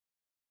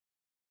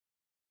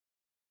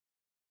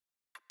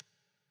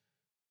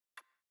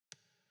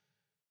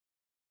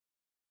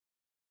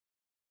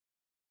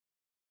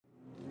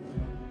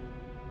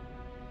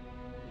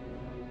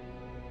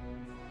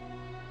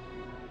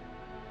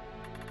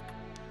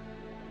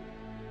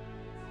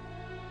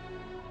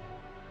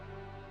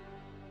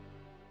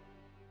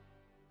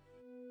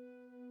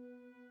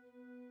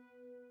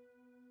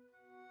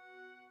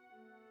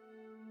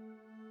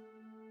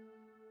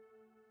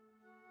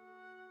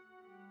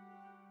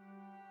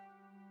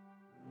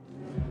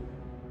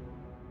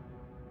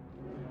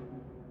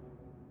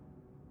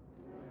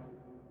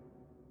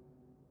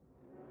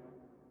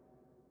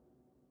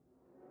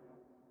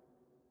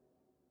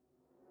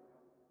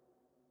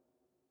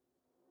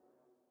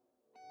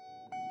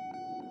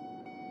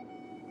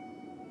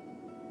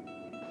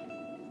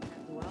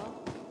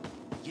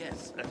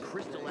Yes, a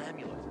crystal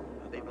amulet.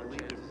 They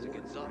believe it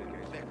wards off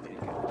infected.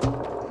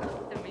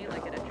 To me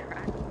like it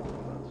attracts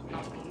them,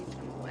 not keeps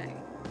them away.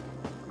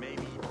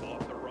 Maybe you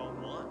bought the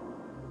wrong one?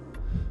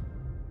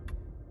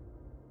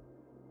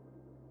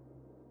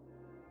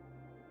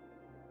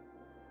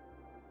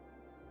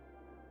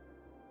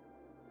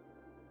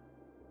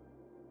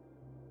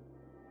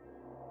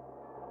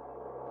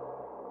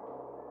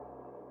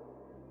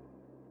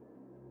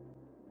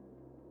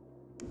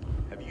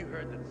 Have you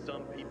heard that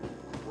some people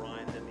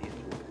grind them into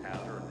a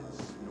powder and then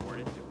snort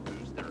it to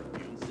boost their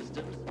immune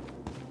systems?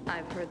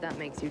 I've heard that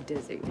makes you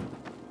dizzy.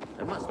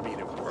 That must mean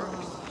it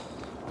works.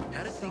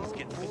 How do things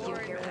get Did you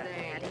boring? hear what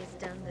Maddie's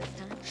done this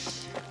time?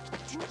 Shh!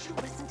 Didn't you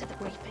listen to the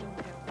briefing?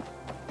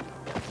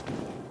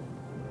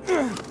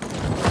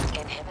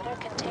 Inhibitor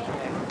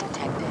container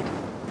detected.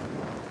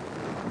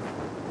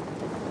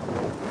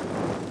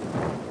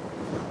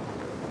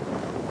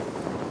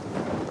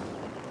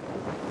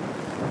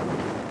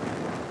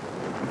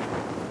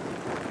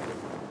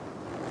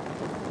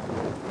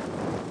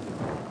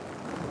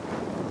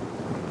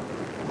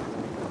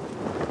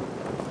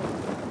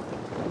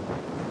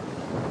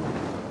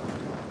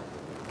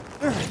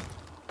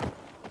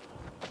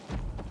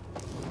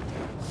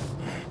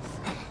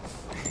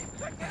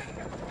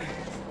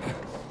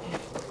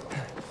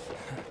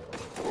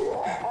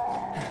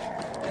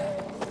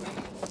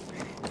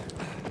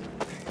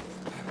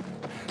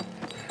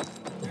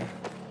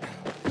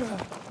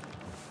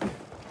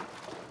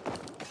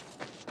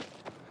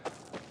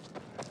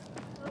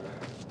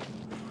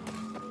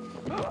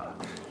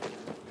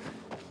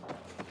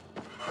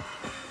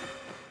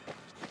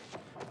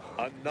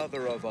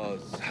 Another of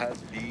us has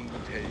been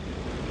taken.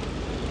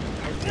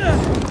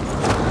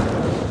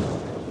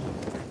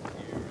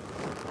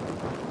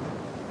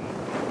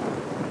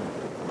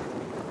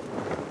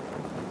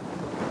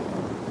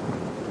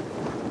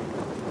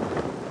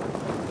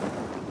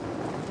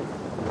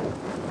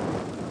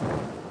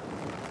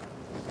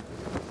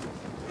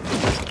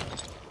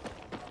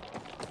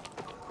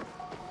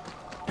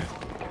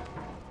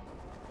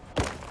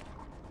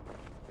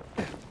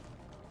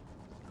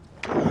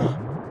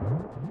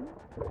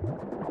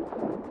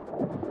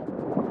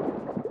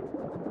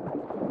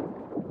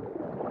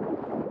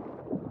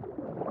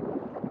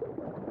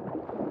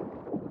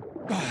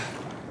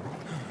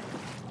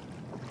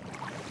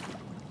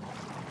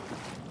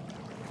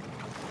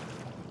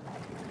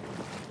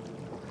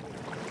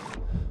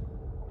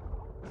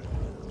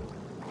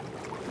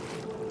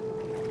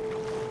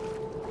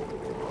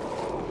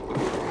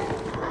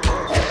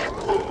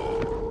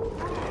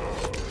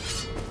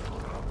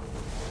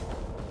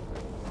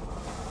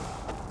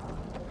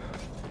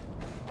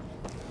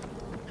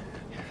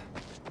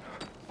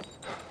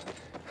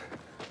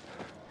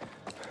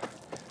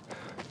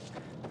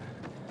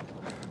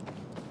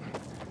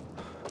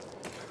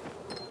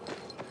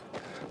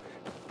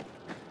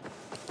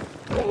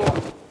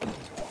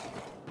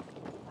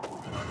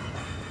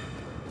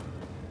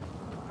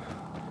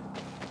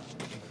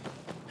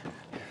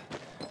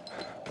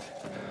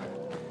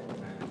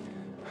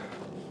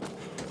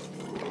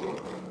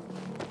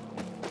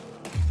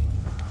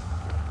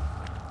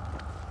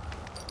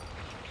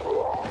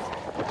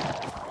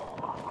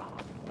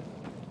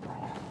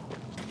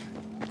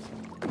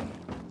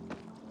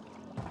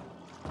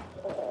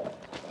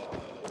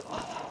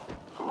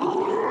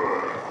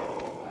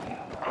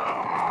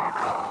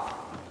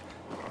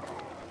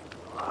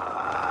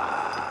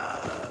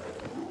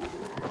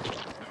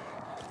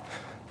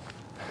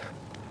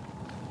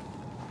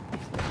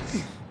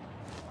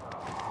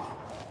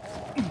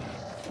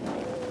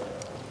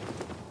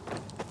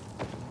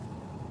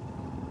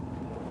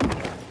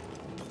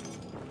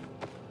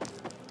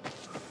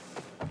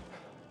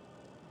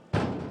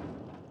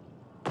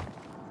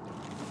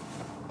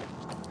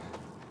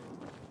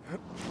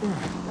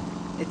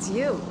 It's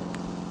you.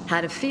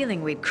 Had a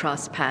feeling we'd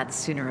cross paths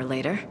sooner or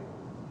later.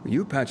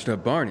 You patched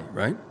up Barney,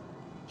 right?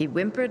 He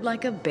whimpered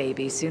like a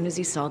baby soon as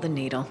he saw the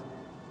needle.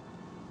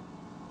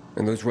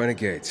 And those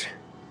renegades,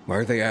 why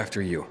are they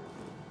after you?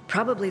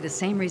 Probably the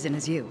same reason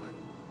as you.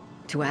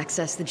 To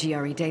access the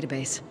GRE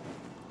database.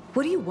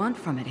 What do you want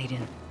from it,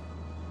 Aiden?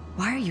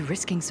 Why are you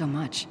risking so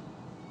much?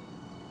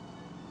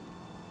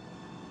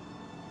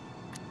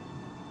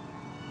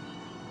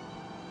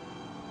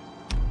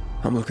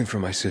 I'm looking for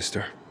my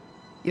sister.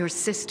 Your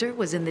sister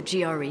was in the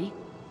GRE?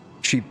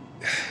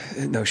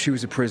 No, she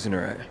was a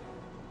prisoner.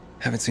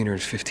 I haven't seen her in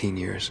 15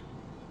 years.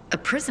 A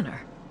prisoner?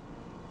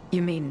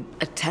 You mean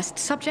a test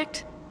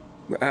subject?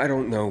 I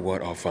don't know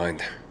what I'll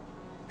find.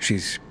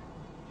 She's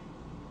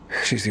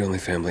the only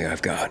family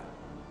I've got.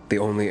 The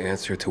only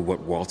answer to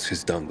what Waltz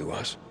has done to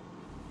us.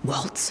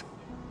 Waltz?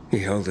 He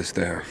held us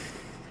there.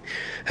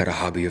 Had a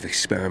hobby of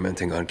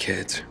experimenting on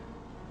kids.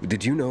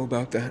 Did you know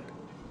about that?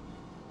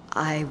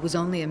 I was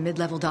only a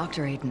mid-level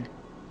doctor, Aiden.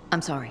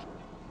 I'm sorry.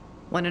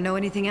 Want to know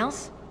anything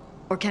else?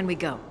 Or can we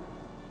go?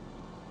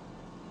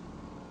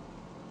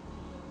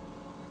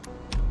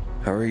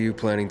 How are you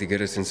planning to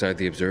get us inside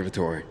the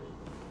observatory?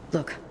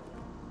 Look,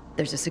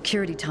 there's a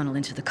security tunnel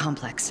into the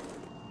complex.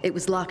 It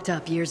was locked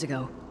up years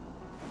ago.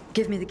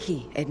 Give me the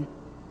key, Aiden.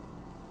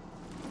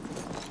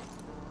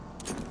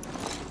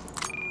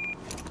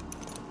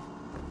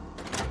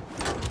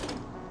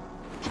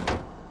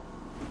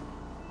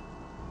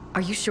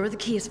 Are you sure the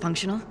key is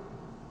functional?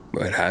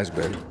 It has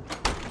been.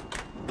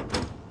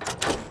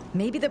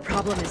 Maybe the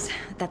problem is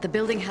that the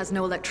building has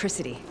no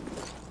electricity.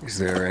 Is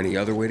there any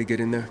other way to get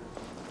in there?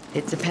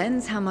 It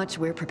depends how much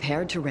we're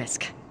prepared to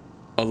risk.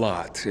 A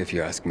lot, if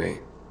you ask me.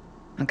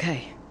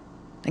 Okay,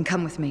 then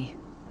come with me.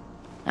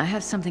 I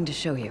have something to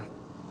show you.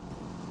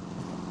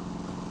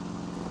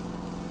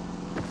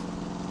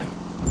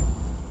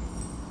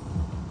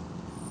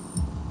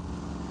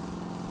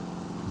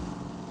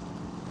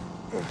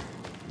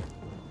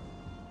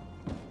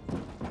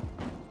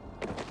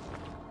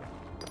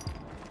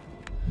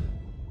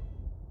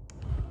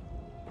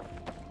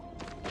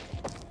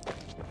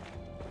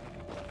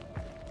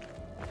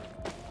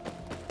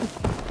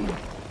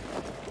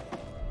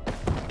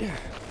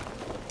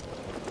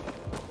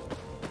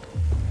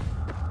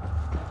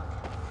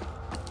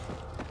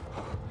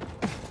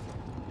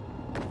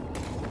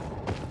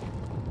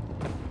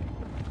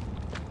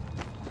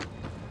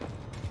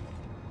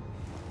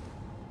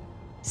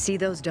 See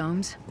those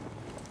domes?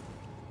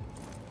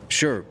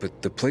 Sure,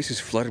 but the place is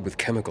flooded with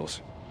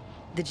chemicals.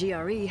 The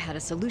GRE had a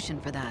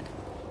solution for that.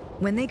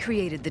 When they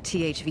created the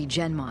THV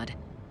Gen mod,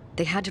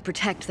 they had to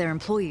protect their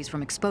employees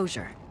from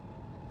exposure.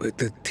 But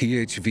the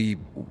THV...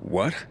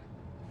 what?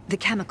 The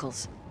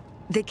chemicals.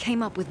 They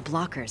came up with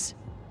blockers.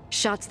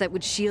 Shots that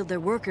would shield their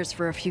workers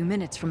for a few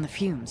minutes from the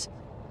fumes.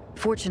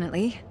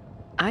 Fortunately,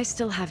 I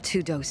still have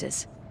 2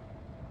 doses.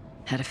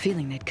 Had a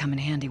feeling they'd come in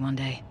handy one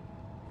day.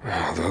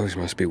 Oh, those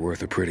must be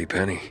worth a pretty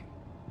penny.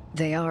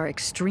 They are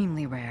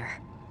extremely rare.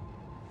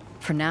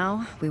 For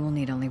now, we will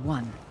need only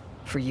 1.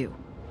 For you.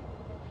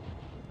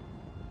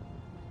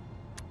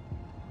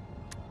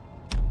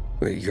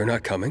 Wait, you're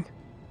not coming?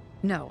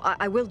 No,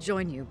 I will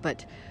join you,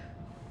 but...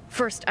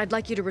 First, I'd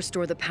like you to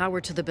restore the power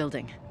to the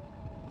building.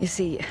 You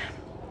see,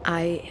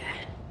 I...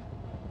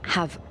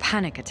 have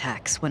panic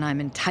attacks when I'm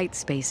in tight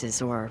spaces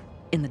or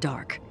in the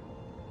dark.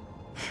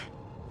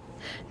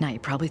 Now you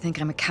probably think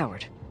I'm a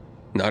coward.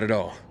 Not at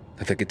all.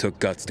 I think it took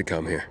guts to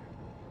come here.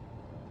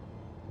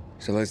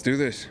 So let's do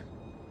this.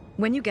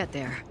 When you get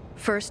there,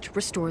 first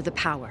restore the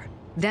power.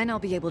 Then I'll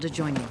be able to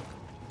join you.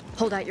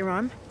 Hold out your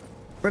arm.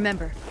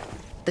 Remember,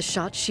 the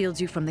shot shields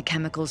you from the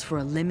chemicals for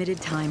a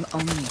limited time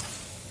only.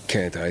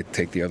 Can't I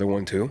take the other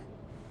one too?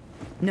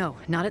 No,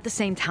 not at the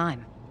same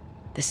time.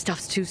 This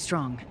stuff's too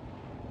strong.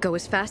 Go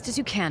as fast as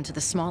you can to the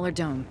smaller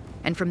dome,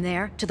 and from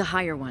there to the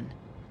higher one.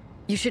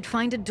 You should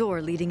find a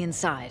door leading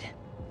inside.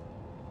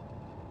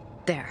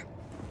 There.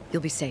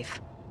 You'll be safe.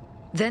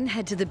 Then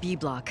head to the B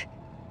block.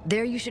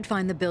 There you should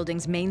find the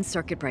building's main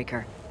circuit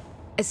breaker.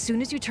 As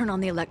soon as you turn on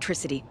the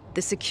electricity,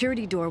 the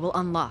security door will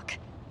unlock,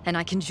 and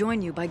I can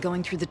join you by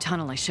going through the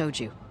tunnel I showed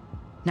you.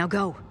 Now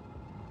go.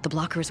 The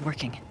blocker is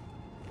working.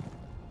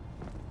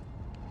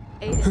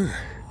 Aiden,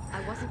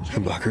 I wasn't The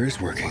blocker is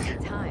working.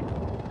 time.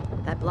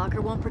 That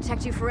blocker won't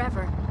protect you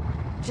forever.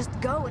 Just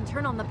go and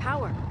turn on the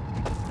power.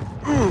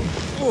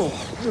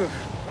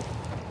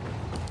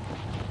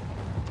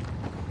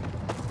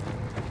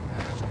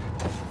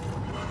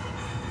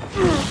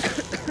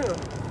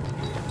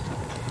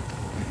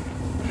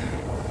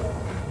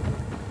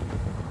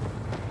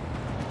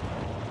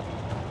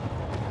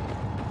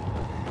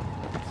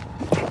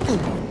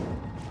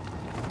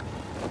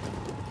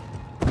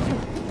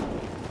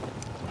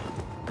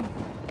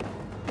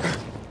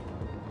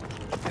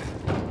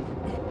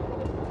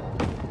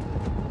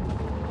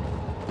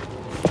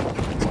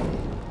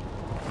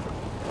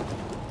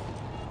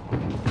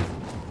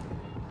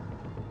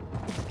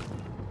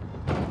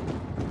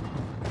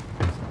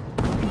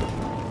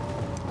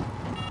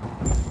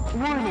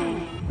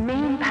 Warning.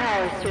 Main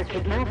power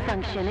circuit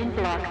malfunction in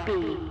Block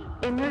B.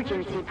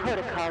 Emergency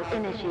protocol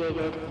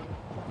initiated.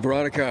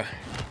 Veronica,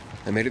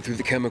 I made it through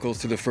the chemicals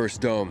to the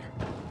first dome.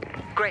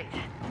 Great.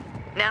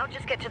 Now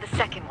just get to the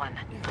second one.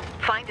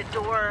 Find a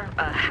door,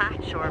 a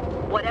hatch, or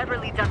whatever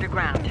leads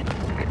underground.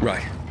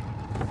 Right.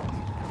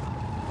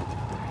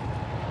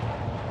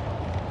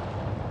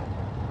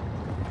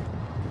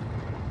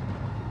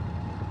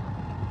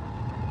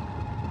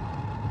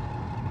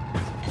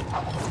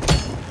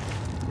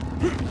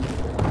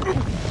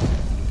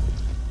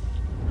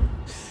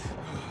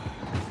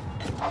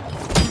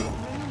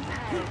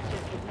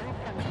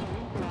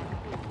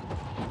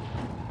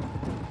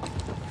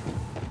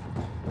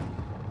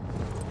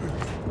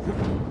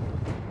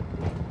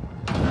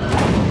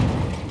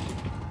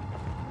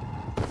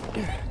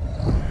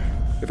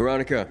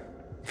 Veronica,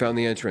 found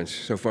the entrance.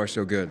 So far,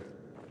 so good.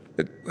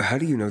 How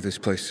do you know this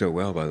place so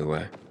well, by the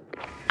way?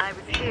 I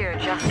was here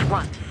just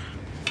once,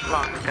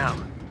 long ago.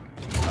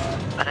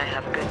 But I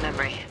have a good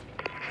memory.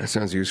 That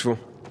sounds useful.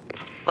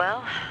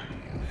 Well,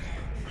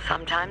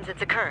 sometimes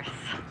it's a curse.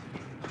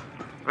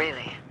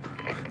 Really.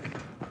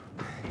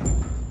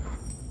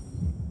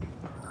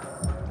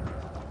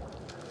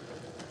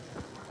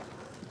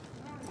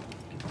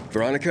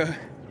 Veronica,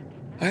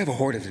 I have a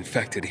horde of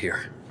infected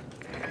here.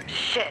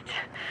 Shit.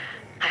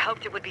 I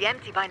hoped it would be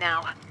empty by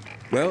now.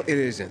 Well, it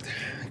isn't.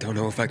 I don't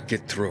know if I can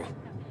get through.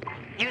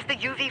 Use the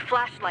UV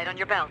flashlight on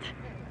your belt.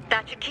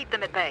 That should keep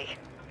them at bay.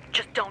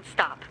 Just don't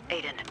stop,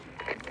 Aiden.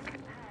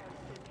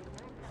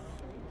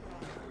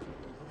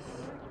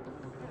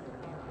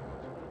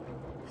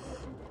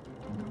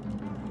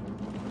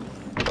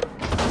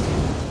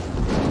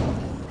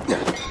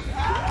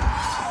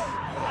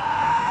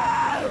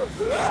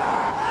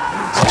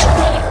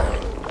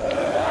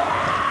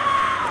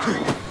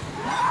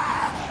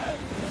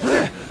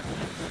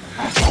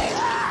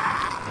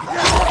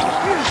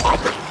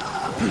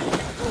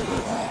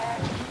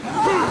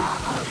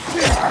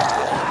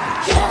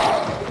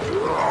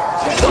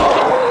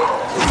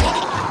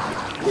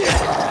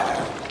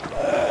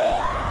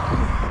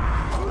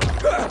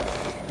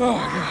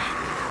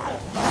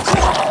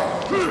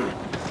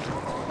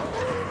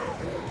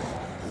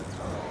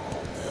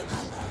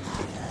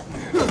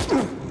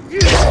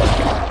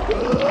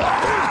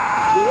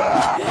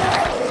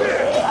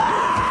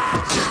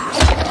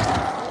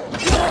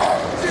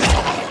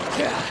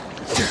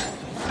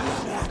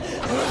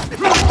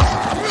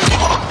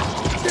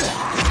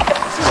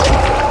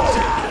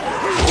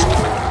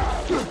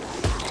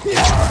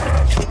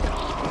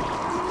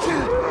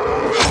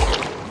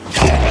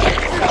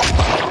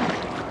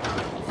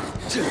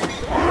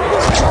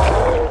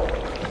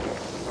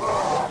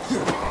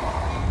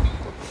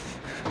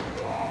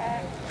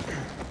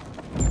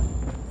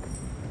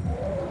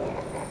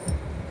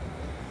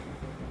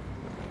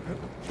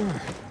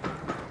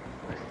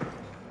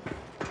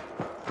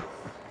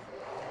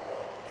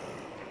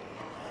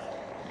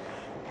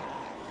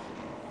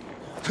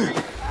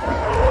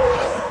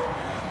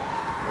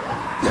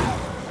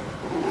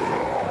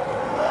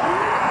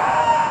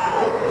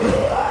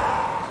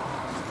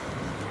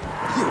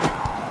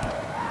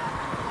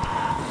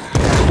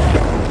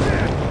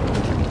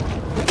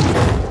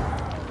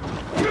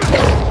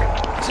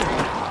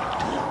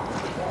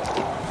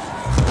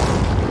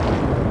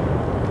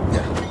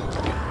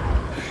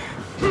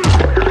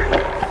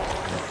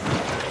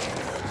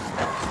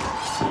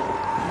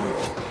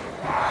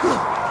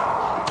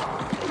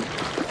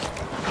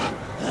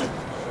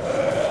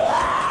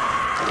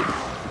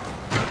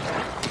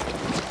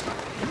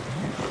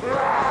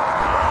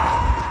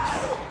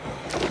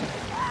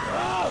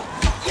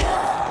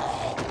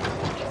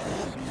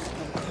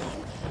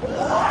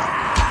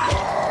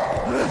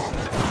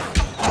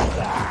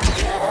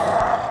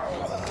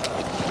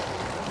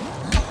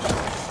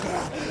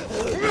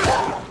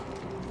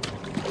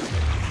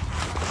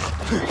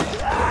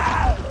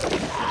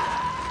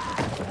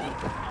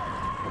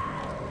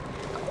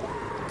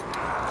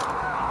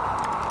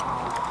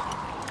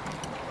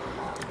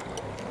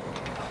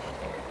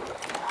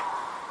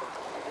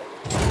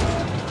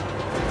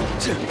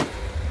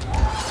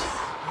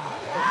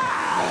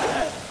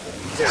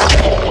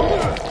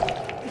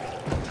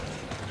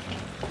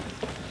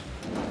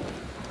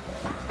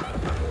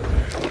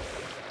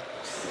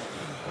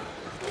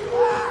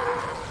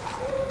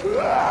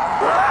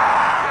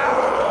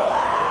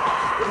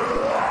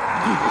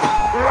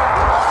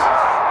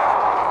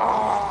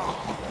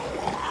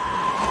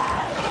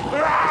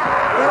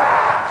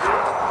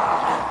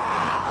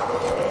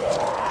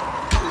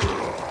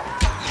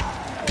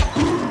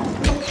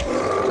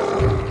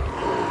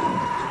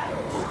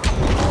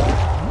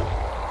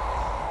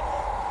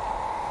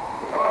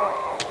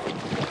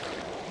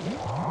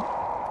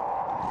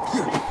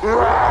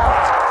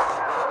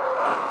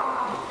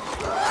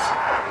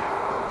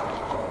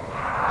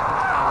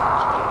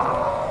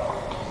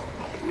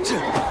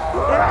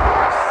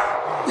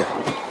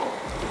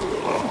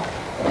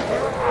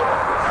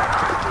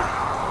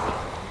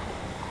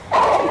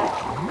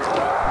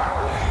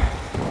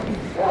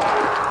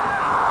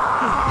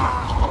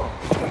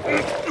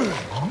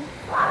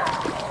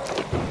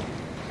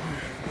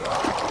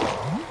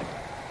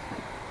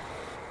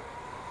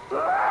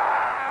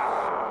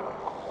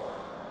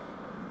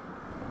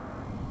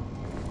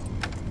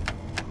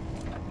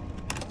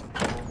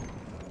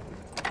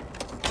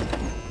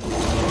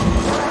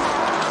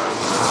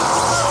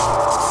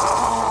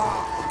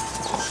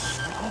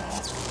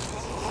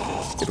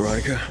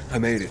 Veronica, I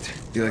made it.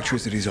 The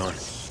electricity's on.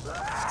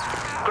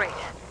 Great.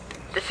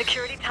 The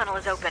security tunnel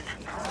is open.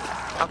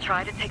 I'll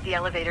try to take the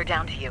elevator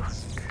down to you.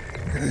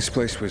 This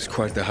place was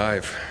quite the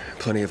hive.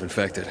 Plenty of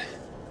infected.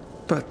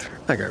 But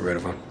I got rid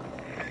of them.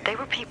 They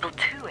were people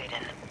too,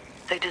 Aiden.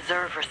 They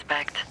deserve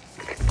respect.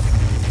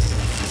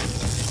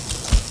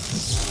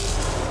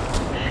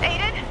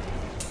 Aiden?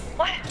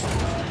 What?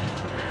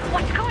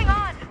 What's going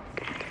on?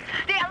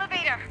 The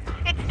elevator!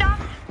 It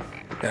stopped!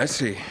 I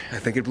see. I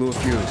think it blew a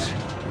fuse.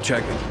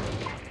 Check it.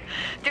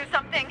 Do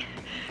something.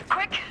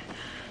 Quick!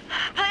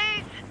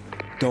 Please!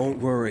 Don't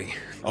worry.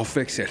 I'll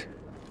fix it.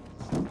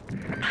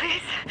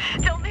 Please,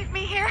 don't leave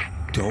me here.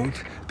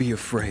 Don't be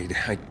afraid.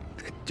 I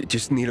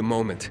just need a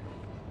moment.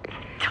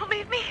 Don't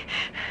leave me.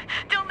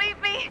 Don't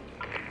leave me.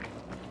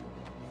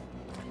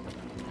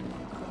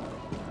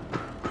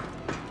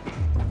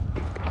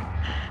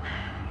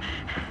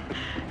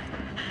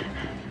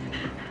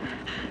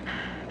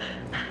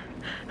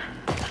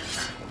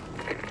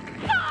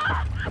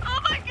 Ah! Oh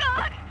my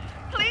God!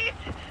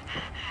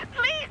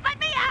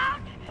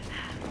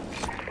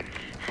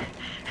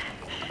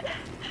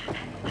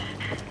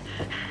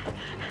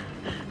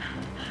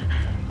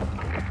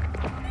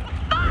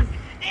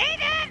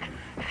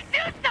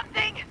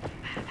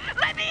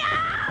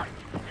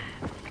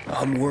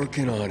 I'm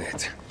working on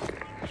it.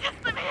 Just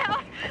let me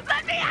out!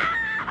 Let me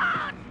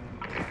out!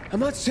 I'm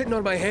not sitting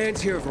on my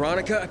hands here,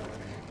 Veronica.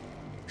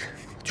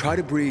 Try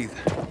to breathe.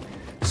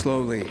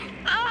 Slowly.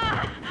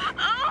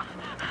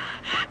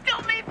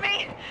 Don't leave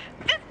me!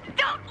 Just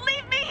don't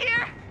leave me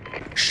here!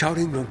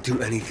 Shouting won't do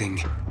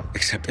anything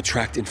except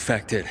attract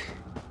infected.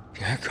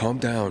 Yeah, calm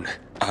down.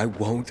 I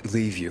won't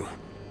leave you.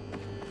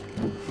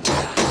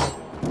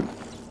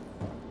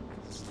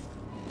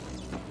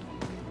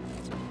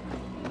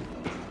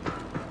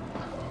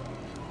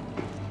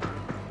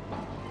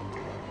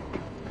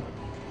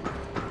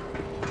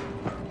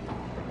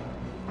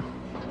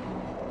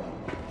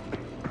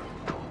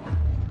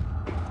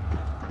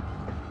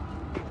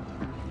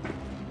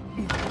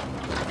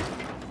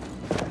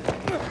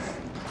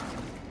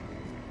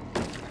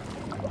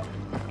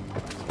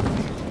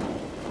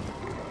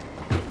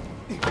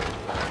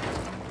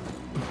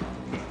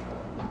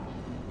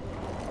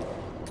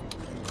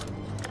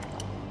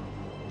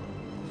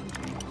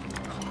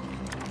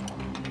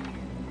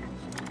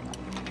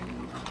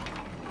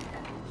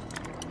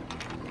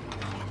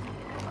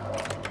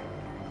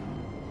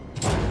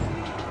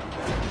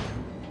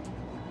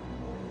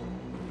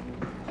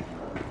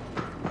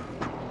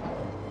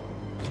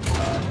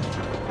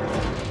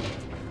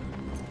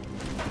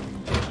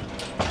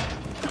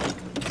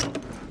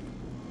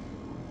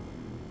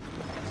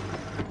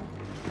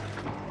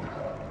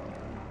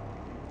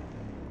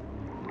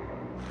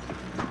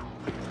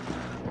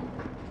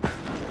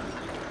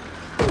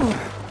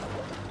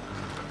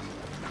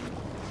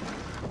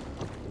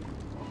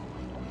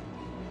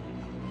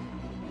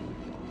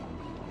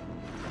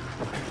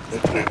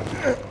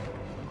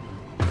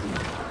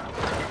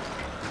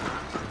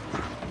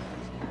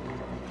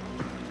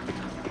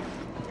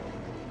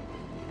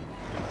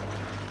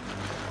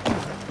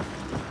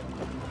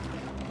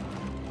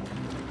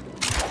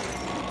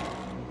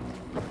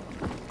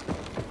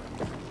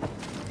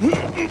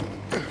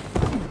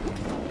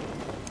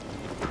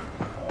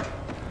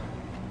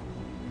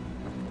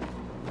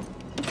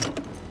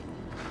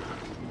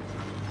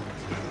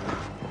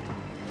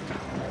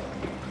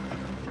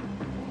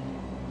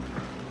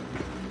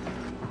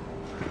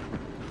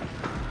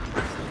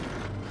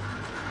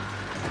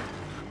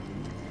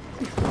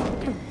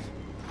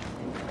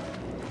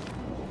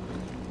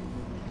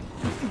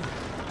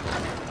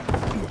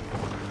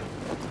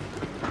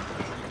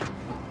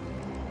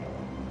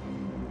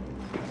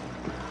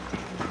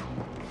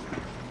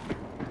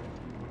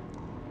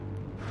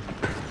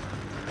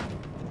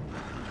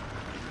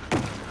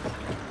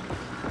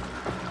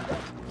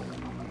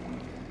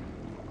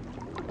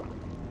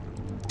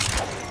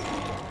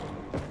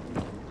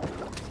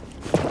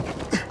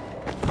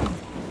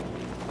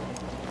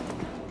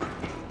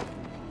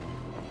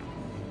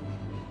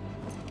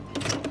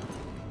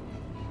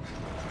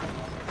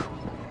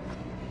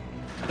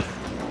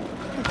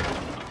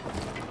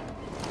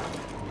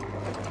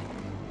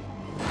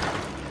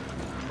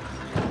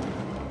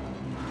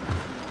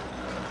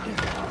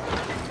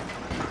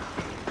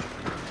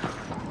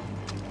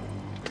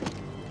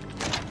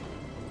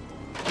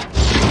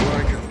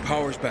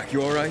 Power's back.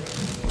 You all right?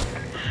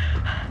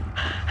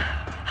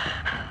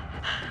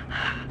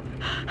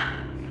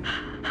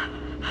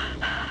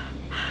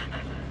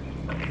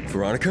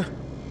 Veronica?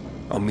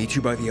 I'll meet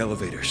you by the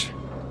elevators.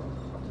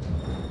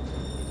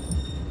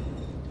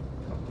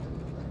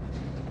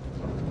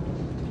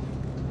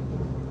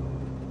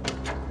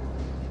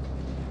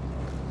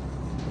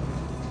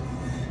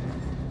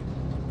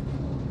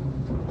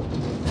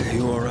 Are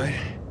you all right?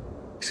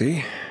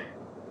 See?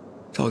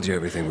 Told you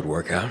everything would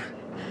work out.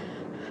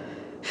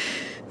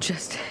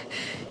 Just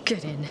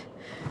get in.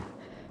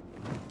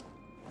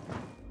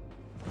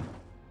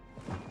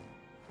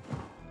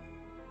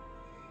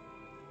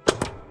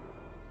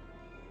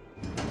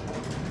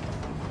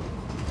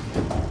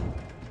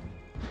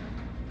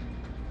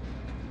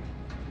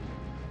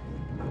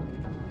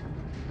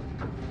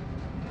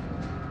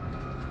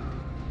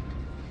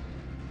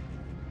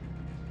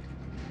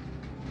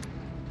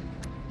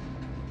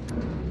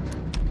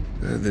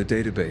 The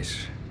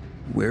database.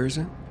 Where is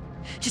it?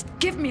 Just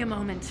give me a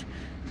moment.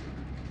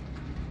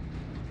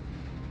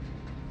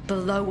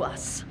 Below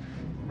us.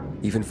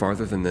 Even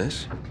farther than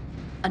this?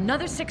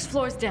 Another 6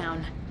 floors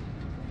down.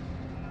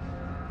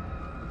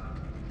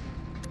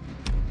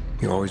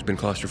 You always been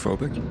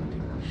claustrophobic?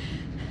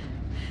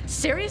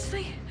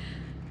 Seriously?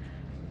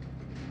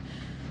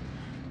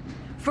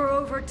 For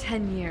over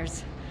 10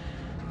 years.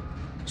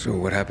 So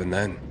what happened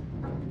then?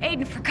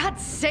 Aiden, for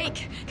God's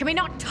sake, can we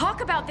not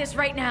talk about this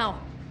right now?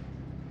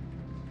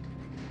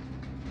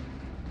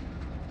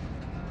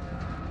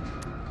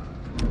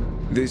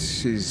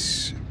 This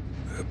is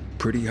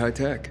pretty high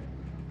tech.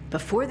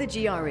 Before the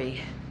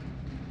GRE,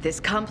 this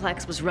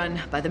complex was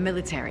run by the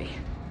military.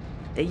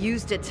 They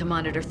used it to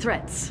monitor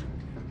threats,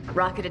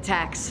 rocket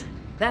attacks,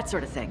 that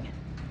sort of thing.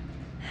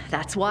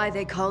 That's why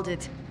they called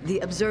it the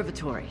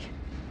Observatory.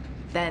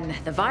 Then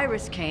the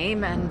virus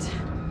came, and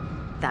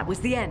that was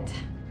the end.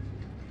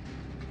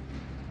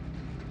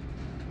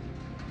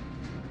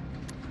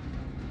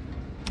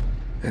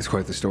 That's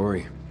quite the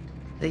story.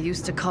 They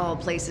used to call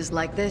places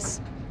like this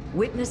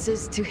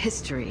witnesses to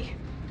history.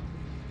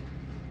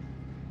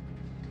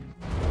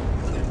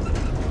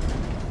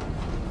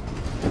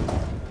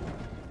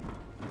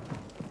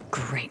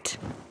 Great.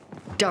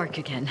 Dark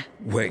again.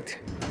 Wait,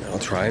 I'll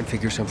try and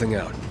figure something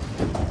out.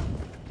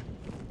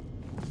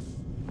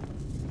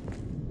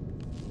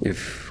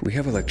 If we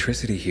have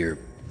electricity here,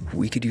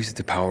 we could use it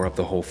to power up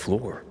the whole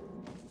floor.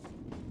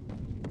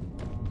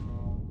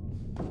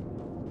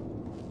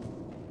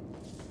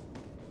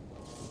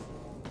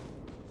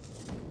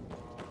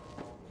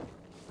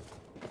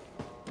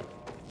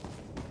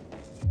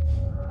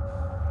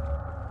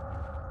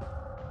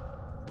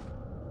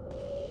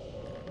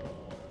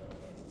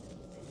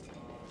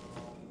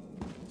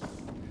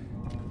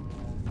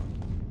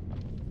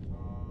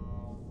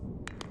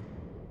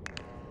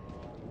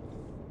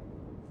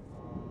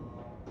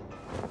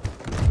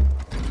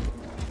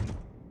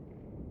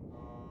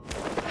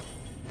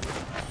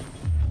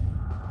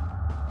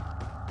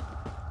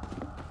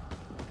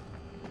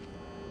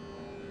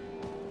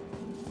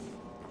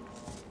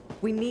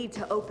 We need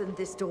to open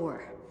this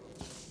door.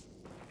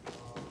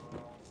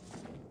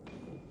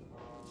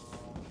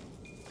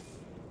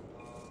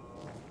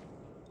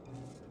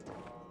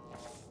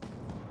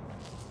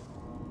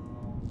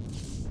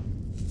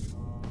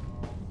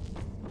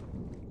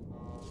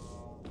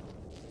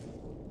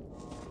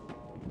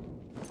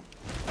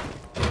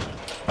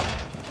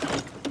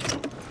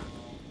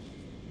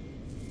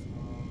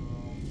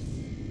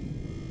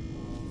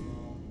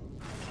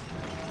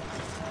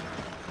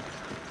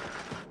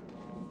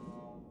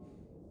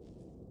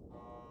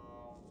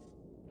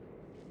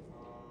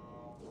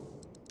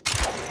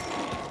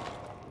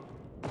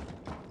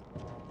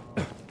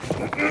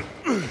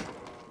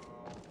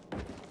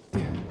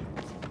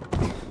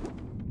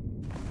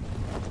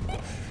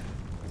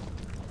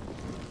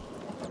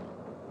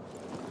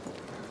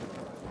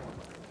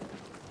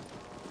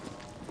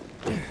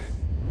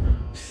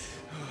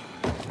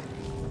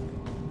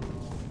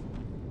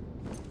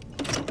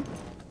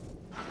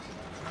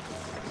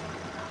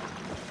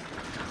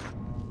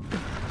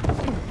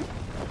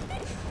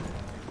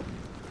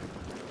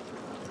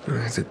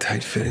 It's a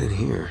tight fit in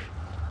here.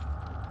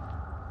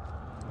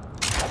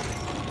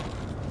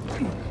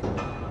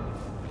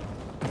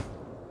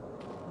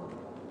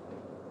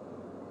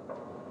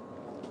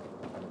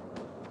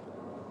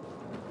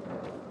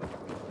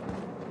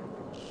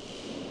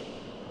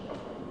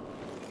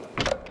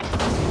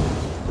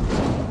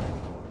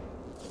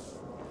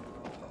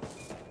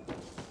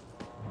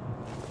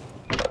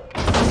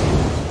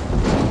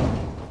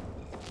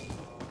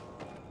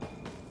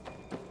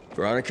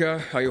 Veronica,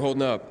 how you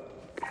holding up?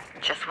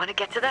 Just want to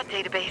get to that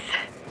database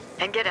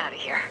and get out of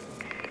here.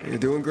 You're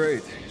doing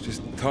great.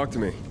 Just talk to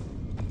me.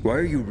 Why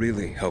are you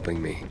really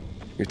helping me?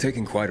 You're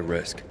taking quite a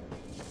risk.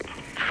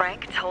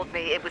 Frank told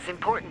me it was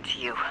important to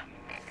you.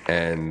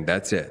 And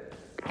that's it.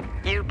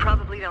 You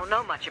probably don't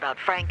know much about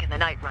Frank and the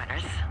Night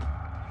Runners.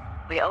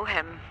 We owe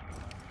him,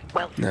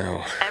 well,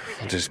 Now,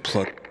 everything. just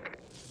pluck.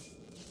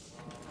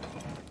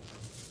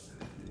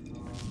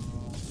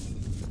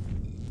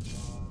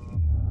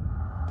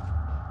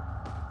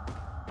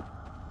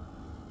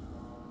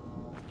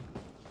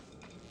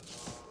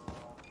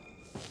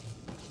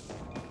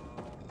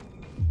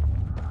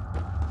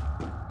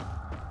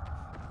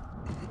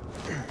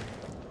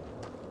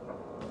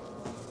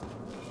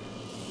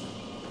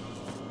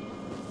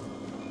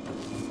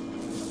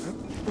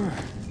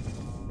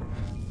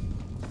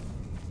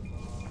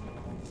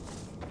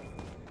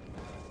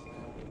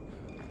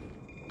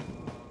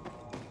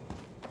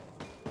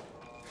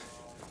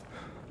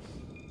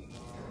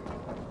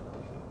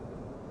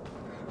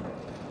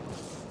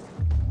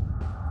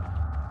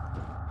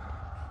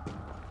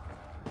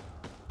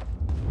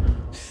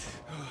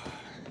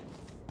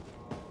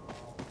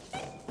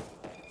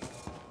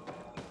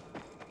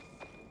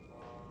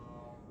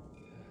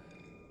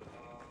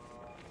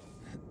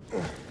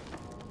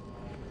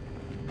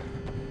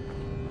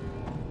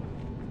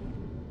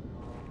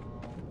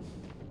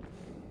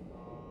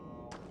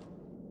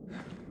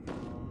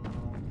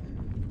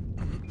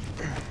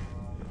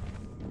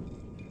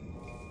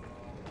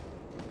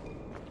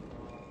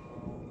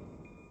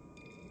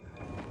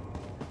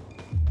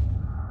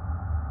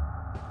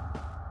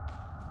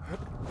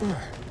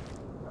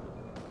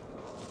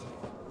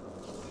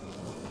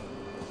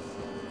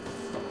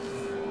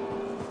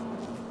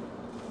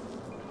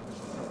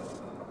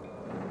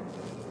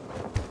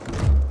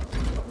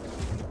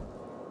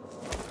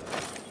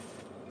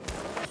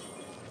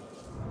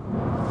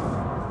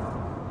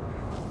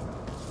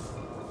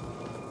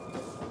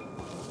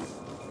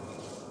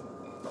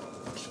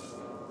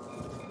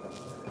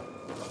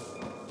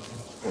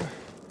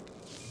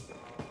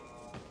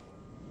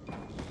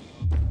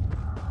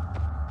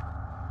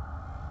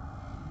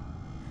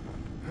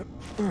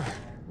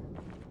 Ugh.